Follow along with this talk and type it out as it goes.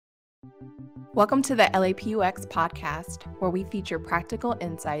Welcome to the LAPUX podcast, where we feature practical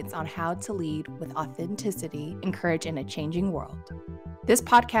insights on how to lead with authenticity and courage in a changing world. This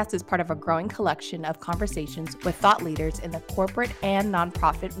podcast is part of a growing collection of conversations with thought leaders in the corporate and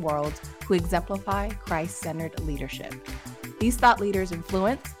nonprofit worlds who exemplify Christ-centered leadership. These thought leaders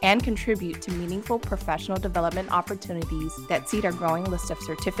influence and contribute to meaningful professional development opportunities that seed our growing list of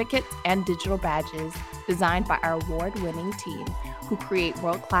certificates and digital badges designed by our award-winning team who create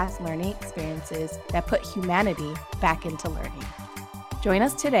world-class learning experiences that put humanity back into learning. Join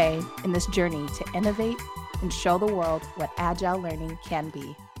us today in this journey to innovate and show the world what agile learning can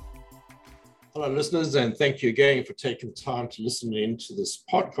be. Hello, listeners, and thank you again for taking time to listen in to this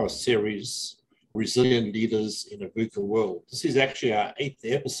podcast series, Resilient Leaders in a VUCA World. This is actually our 8th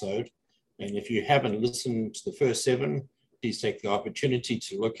episode, and if you haven't listened to the first 7, please take the opportunity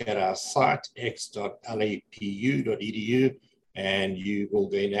to look at our site, x.lapu.edu, and you will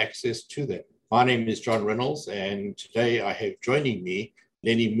gain access to them. My name is John Reynolds, and today I have joining me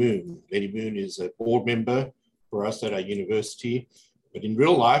Lenny Moon. Lenny Moon is a board member for us at our university, but in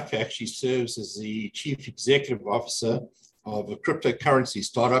real life actually serves as the Chief Executive Officer of a cryptocurrency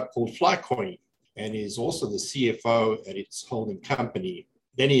startup called Flycoin, and is also the CFO at its holding company.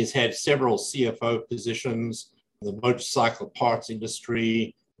 Lenny has had several CFO positions in the motorcycle parts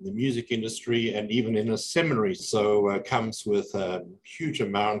industry, the music industry, and even in a seminary. So comes with a huge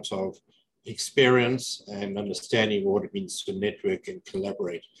amount of experience and understanding what it means to network and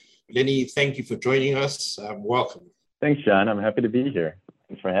collaborate. Lenny, thank you for joining us. Welcome. Thanks, John. I'm happy to be here.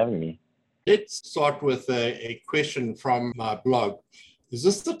 Thanks for having me. Let's start with a question from my blog. Is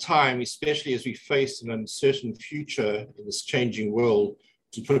this the time, especially as we face an uncertain future in this changing world,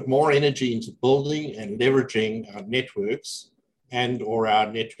 to put more energy into building and leveraging our networks and or our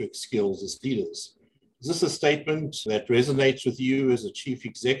network skills as leaders? Is this a statement that resonates with you as a Chief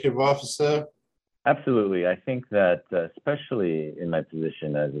Executive Officer? Absolutely. I think that especially in my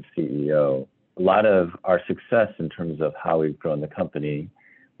position as a CEO, a lot of our success in terms of how we've grown the company,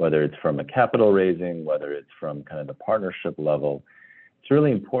 whether it's from a capital raising, whether it's from kind of the partnership level, it's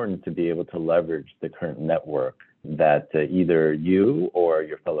really important to be able to leverage the current network that either you or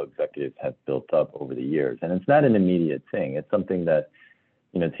your fellow executives have built up over the years. And it's not an immediate thing. It's something that,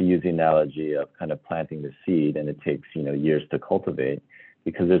 to use the analogy of kind of planting the seed, and it takes, years to cultivate,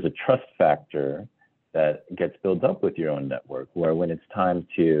 because there's a trust factor that gets built up with your own network, where when it's time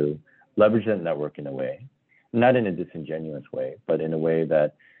to leverage that network in a way, not in a disingenuous way, but in a way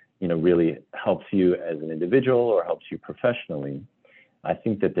that, really helps you as an individual or helps you professionally, I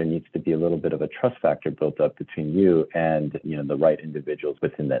think that there needs to be a little bit of a trust factor built up between you and, the right individuals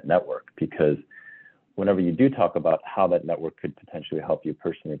within that network. Because whenever you do talk about how that network could potentially help you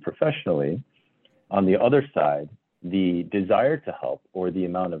personally and professionally, on the other side, the desire to help or the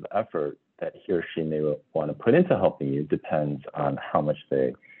amount of effort that he or she may want to put into helping you depends on how much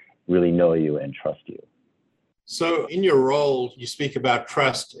they really know you and trust you. So in your role, you speak about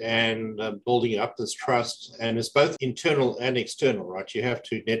trust and building up this trust, and it's both internal and external, right? You have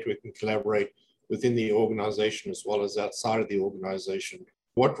to network and collaborate within the organization as well as outside of the organization.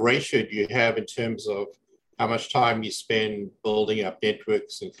 What ratio do you have in terms of how much time you spend building up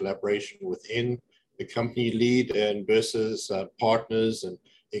networks and collaboration within the company lead and versus partners and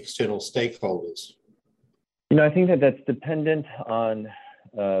external stakeholders? I think that that's dependent on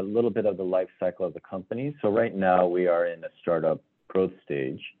a little bit of the life cycle of the company. So right now we are in a startup growth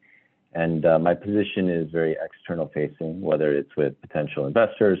stage, and my position is very external facing, whether it's with potential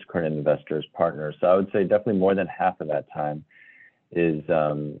investors, current investors, partners. So I would say definitely more than half of that time is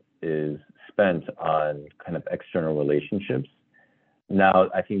spent on kind of external relationships. Now,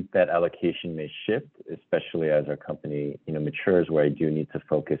 I think that allocation may shift, especially as our company, matures, where I do need to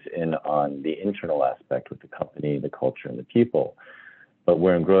focus in on the internal aspect with the company, the culture, and the people. But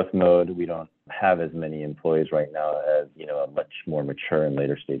we're in growth mode. We don't have as many employees right now as, a much more mature and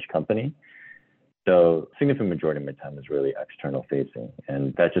later stage company. So a significant majority of my time is really external facing.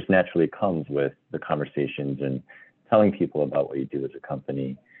 And that just naturally comes with the conversations and telling people about what you do as a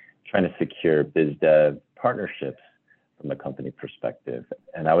company, trying to secure biz dev partnerships from a company perspective.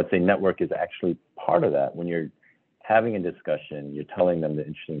 And I would say network is actually part of that. When you're having a discussion, you're telling them the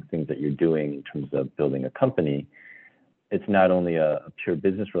interesting things that you're doing in terms of building a company. It's not only a pure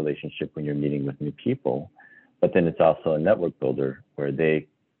business relationship when you're meeting with new people, but then it's also a network builder where they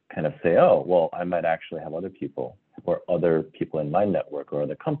kind of say, oh, well, I might actually have other people or other people in my network or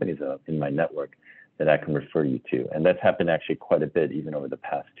other companies in my network that I can refer you to. And that's happened actually quite a bit, even over the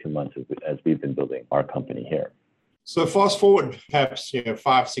past 2 months as we've been building our company here. So fast forward perhaps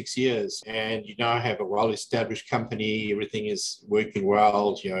 5, 6 years, and you now have a well-established company. Everything is working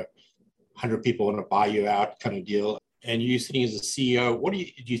well. 100 people want to buy you out kind of deal. And you're sitting as a CEO,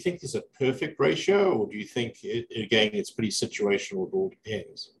 do you think there's a perfect ratio, or do you think, again, it's pretty situational, it all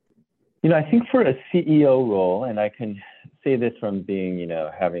depends? I think for a CEO role, and I can say this from being,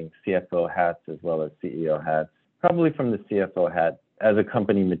 having CFO hats as well as CEO hats, probably from the CFO hat, as a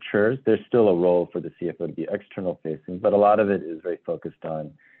company matures, there's still a role for the CFO to be external facing, but a lot of it is very focused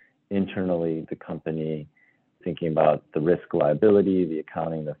on internally the company, thinking about the risk liability, the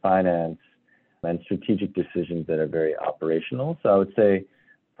accounting, the finance, and strategic decisions that are very operational. So I would say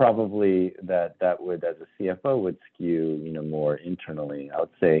probably that would, as a CFO, would skew, more internally. I would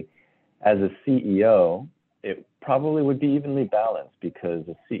say as a CEO, it probably would be evenly balanced, because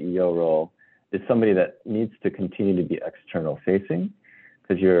a CEO role is somebody that needs to continue to be external facing,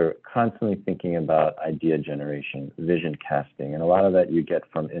 because you're constantly thinking about idea generation, vision casting, and a lot of that you get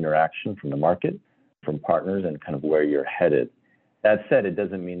from interaction from the market, from partners, and kind of where you're headed. That said, it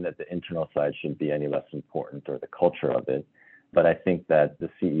doesn't mean that the internal side should be any less important, or the culture of it. But I think that the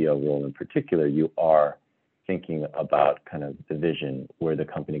CEO role in particular, you are thinking about kind of the vision where the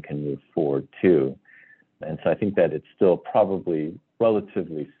company can move forward to. And so I think that it's still probably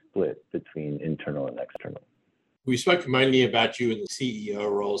relatively split between internal and external. We spoke mainly about you in the CEO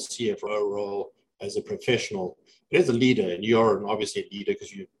role, CFO role as a professional, but as a leader, and you're obviously a leader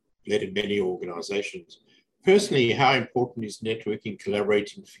because you've led in many organizations. Personally, how important is networking,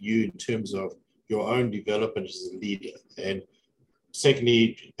 collaborating for you in terms of your own development as a leader? And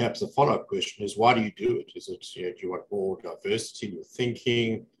secondly, perhaps a follow-up question is, why do you do it? Is it, do you want more diversity in your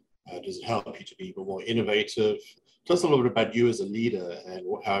thinking? Does it help you to be more innovative? Tell us a little bit about you as a leader and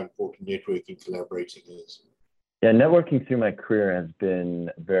how important networking, collaborating is. Yeah, networking through my career has been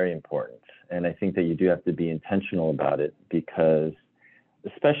very important. And I think that you do have to be intentional about it, because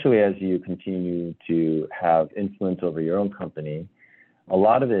especially as you continue to have influence over your own company, a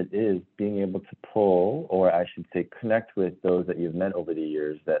lot of it is being able to pull, or I should say connect with those that you've met over the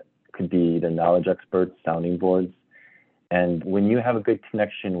years that could be the knowledge experts, sounding boards. And when you have a good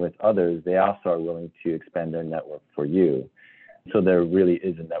connection with others, they also are willing to expand their network for you. So there really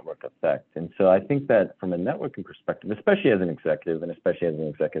is a network effect. And so I think that from a networking perspective, especially as an executive, and especially as an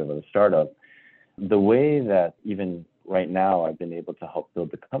executive of a startup, the way that even right now I've been able to help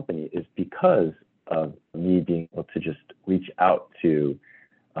build the company is because of me being able to just reach out to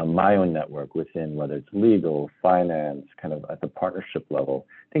my own network within, whether it's legal, finance, kind of at the partnership level.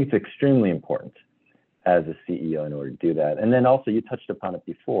 I think it's extremely important as a CEO in order to do that. And then also, you touched upon it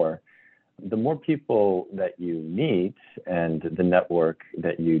before, the more people that you meet and the network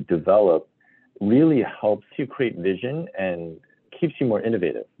that you develop really helps you create vision and keeps you more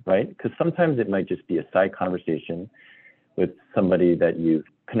innovative, right? Because sometimes it might just be a side conversation with somebody that you've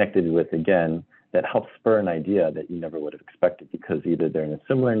connected with, again, that helps spur an idea that you never would have expected, because either they're in a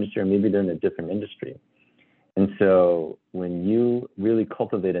similar industry or maybe they're in a different industry. And so when you really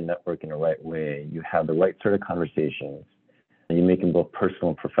cultivate a network in the right way, you have the right sort of conversations, and you make them both personal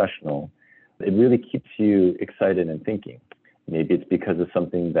and professional, it really keeps you excited and thinking. Maybe it's because of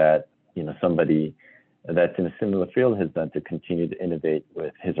something that, somebody that's in a similar field has done to continue to innovate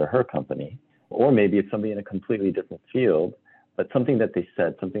with his or her company. Or maybe it's somebody in a completely different field, but something that they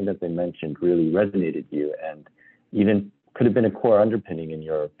said, something that they mentioned really resonated you, and even could have been a core underpinning in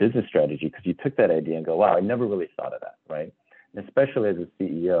your business strategy, because you took that idea and go, wow, I never really thought of that, right? And especially as a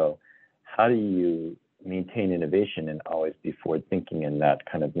CEO, how do you maintain innovation and always be forward thinking and not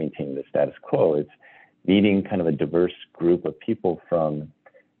kind of maintaining the status quo? It's meeting kind of a diverse group of people from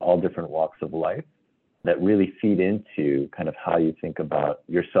all different walks of life that really feed into kind of how you think about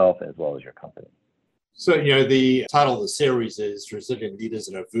yourself as well as your company. So, the title of the series is Resilient Leaders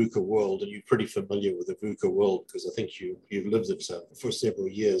in a VUCA World, and you're pretty familiar with the VUCA world because I think you've lived it for several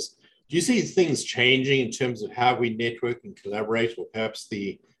years. Do you see things changing in terms of how we network and collaborate, or perhaps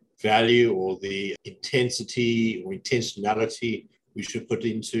the value or the intensity or intentionality we should put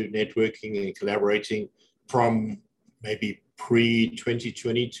into networking and collaborating from maybe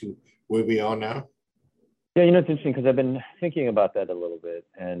pre-2020 to where we are now? Yeah, it's interesting because I've been thinking about that a little bit.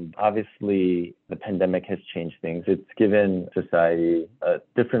 And obviously, the pandemic has changed things. It's given society a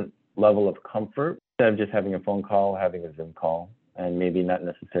different level of comfort instead of just having a phone call, having a Zoom call, and maybe not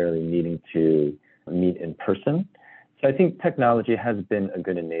necessarily needing to meet in person. So I think technology has been a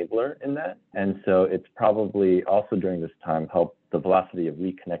good enabler in that. And so it's probably also during this time helped the velocity of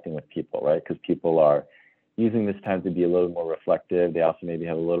reconnecting with people, right? Because people are using this time to be a little more reflective. They also maybe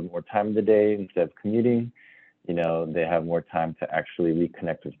have a little more time in the day instead of commuting. They have more time to actually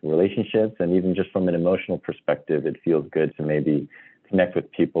reconnect with relationships. And even just from an emotional perspective, it feels good to maybe connect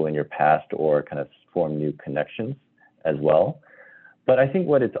with people in your past or kind of form new connections as well. But I think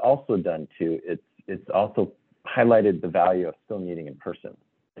what it's also done too, it's also highlighted the value of still meeting in person.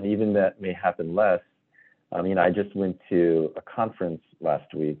 And even that may happen less. I just went to a conference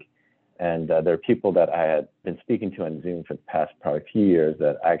last week, and there are people that I had been speaking to on Zoom for the past probably few years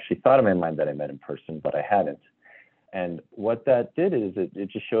that I actually thought in my mind that I met in person, but I hadn't. And what that did is it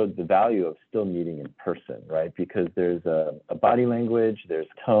just showed the value of still meeting in person, right? Because there's a body language, there's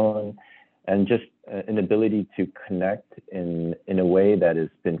tone, and just an ability to connect in a way that has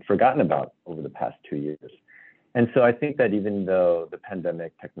been forgotten about over the past 2 years. And so I think that even though the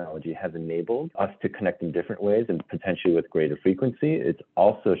pandemic technology has enabled us to connect in different ways and potentially with greater frequency, it's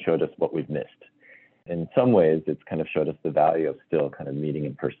also showed us what we've missed. In some ways, it's kind of showed us the value of still kind of meeting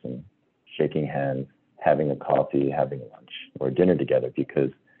in person, shaking hands, having a coffee, having lunch or dinner together,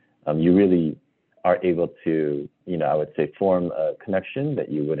 because you really are able to, I would say, form a connection that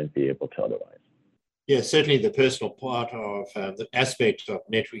you wouldn't be able to otherwise. Yeah, certainly the personal part of the aspect of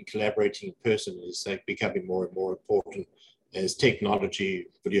networking, collaborating in person is becoming more and more important as technology,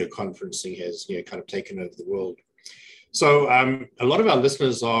 video conferencing has kind of taken over the world. So a lot of our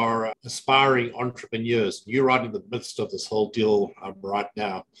listeners are aspiring entrepreneurs. You're right in the midst of this whole deal right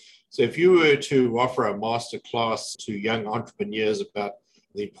now. So if you were to offer a masterclass to young entrepreneurs about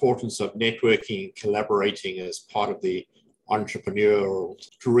the importance of networking and collaborating as part of the entrepreneurial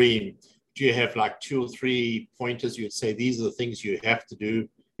dream, do you have like 2 or 3 pointers you would say these are the things you have to do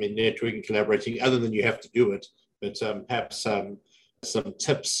in networking and collaborating, other than you have to do it, but perhaps some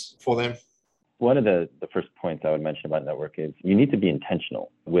tips for them? One of the first points I would mention about network is you need to be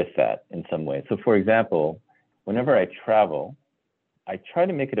intentional with that in some way. So for example, whenever I travel, I try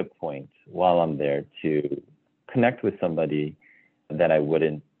to make it a point while I'm there to connect with somebody that I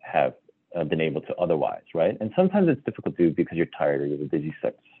wouldn't have been able to otherwise, right? And sometimes it's difficult to do because you're tired or you have a busy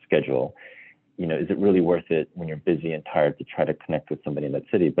schedule. Is it really worth it when you're busy and tired to try to connect with somebody in that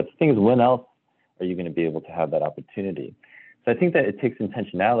city? But the thing is, when else are you going to be able to have that opportunity? So I think that it takes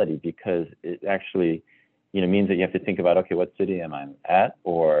intentionality, because it actually, means that you have to think about, okay, what city am I at?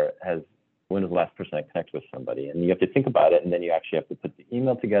 Or when was the last person I connected with somebody? And you have to think about it, and then you actually have to put the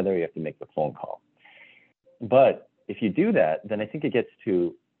email together, you have to make the phone call. But if you do that, then I think it gets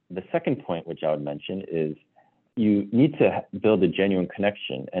to the second point, which I would mention, is you need to build a genuine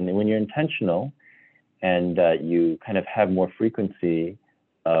connection. And when you're intentional and you kind of have more frequency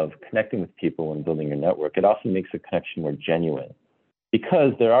of connecting with people and building your network, it also makes a connection more genuine.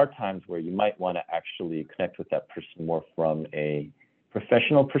 Because there are times where you might want to actually connect with that person more from a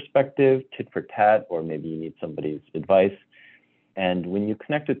professional perspective, tit for tat, or maybe you need somebody's advice. And when you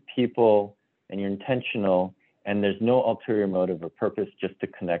connect with people and you're intentional and there's no ulterior motive or purpose, just to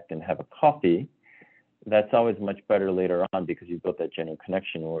connect and have a coffee, that's always much better later on, because you've built that genuine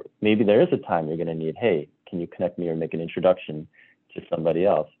connection. Or maybe there is a time you're going to need, hey, can you connect me or make an introduction to somebody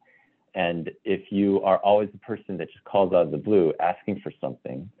else? And if you are always the person that just calls out of the blue asking for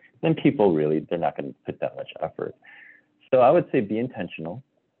something, then people really, they're not going to put that much effort. So I would say be intentional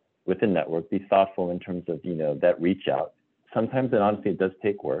with the network, be thoughtful in terms of, that reach out. Sometimes, and honestly, it does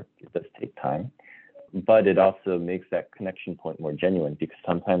take work, it does take time, but it also makes that connection point more genuine, because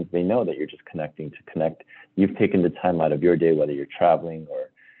sometimes they know that you're just connecting to connect. You've taken the time out of your day, whether you're traveling or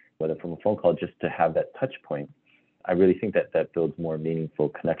whether from a phone call, just to have that touch point. I really think that builds more meaningful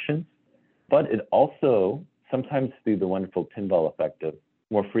connections. But it also, sometimes through the wonderful pinball effect of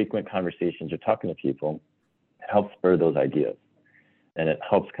more frequent conversations or talking to people, it helps spur those ideas. And it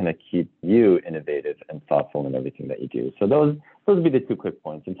helps kind of keep you innovative and thoughtful in everything that you do. So those would be the 2 quick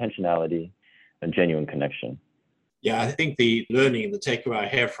points: intentionality and genuine connection. Yeah, I think the learning and the takeaway I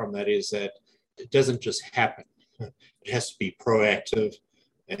have from that is that it doesn't just happen. It has to be proactive.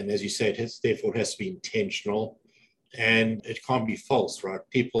 And as you said, therefore it has to be intentional. And it can't be false, right?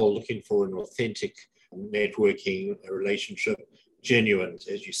 People are looking for an authentic networking relationship, genuine,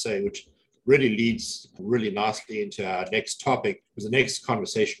 as you say, which really leads really nicely into our next topic, because the next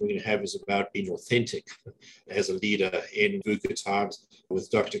conversation we're going to have is about being authentic as a leader in VUCA times with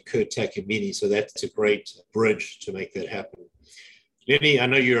Dr. Kurt Takamine. So that's a great bridge to make that happen. Lenny, I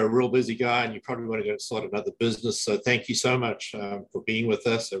know you're a real busy guy and you probably want to go start another business. So thank you so much for being with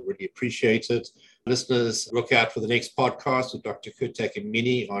us. I really appreciate it. Listeners, look out for the next podcast with Dr. Kurt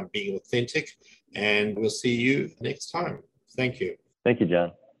Takamine on being authentic, and we'll see you next time. Thank you. Thank you,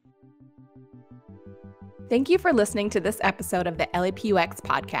 John. Thank you for listening to this episode of the LAPUX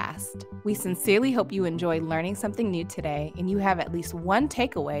podcast. We sincerely hope you enjoyed learning something new today and you have at least one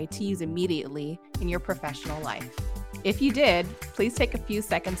takeaway to use immediately in your professional life. If you did, please take a few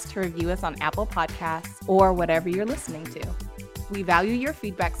seconds to review us on Apple Podcasts or whatever you're listening to. We value your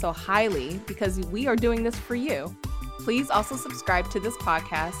feedback so highly because we are doing this for you. Please also subscribe to this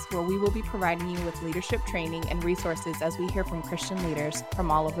podcast where we will be providing you with leadership training and resources as we hear from Christian leaders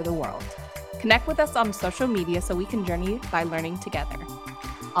from all over the world. Connect with us on social media so we can journey by learning together.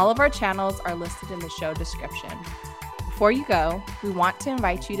 All of our channels are listed in the show description. Before you go, we want to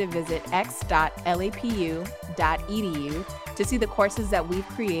invite you to visit x.lapu.edu to see the courses that we've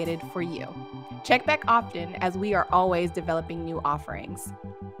created for you. Check back often as we are always developing new offerings.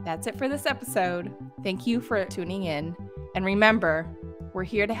 That's it for this episode. Thank you for tuning in. And remember, we're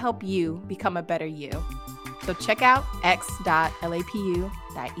here to help you become a better you. So check out x.lapu.edu.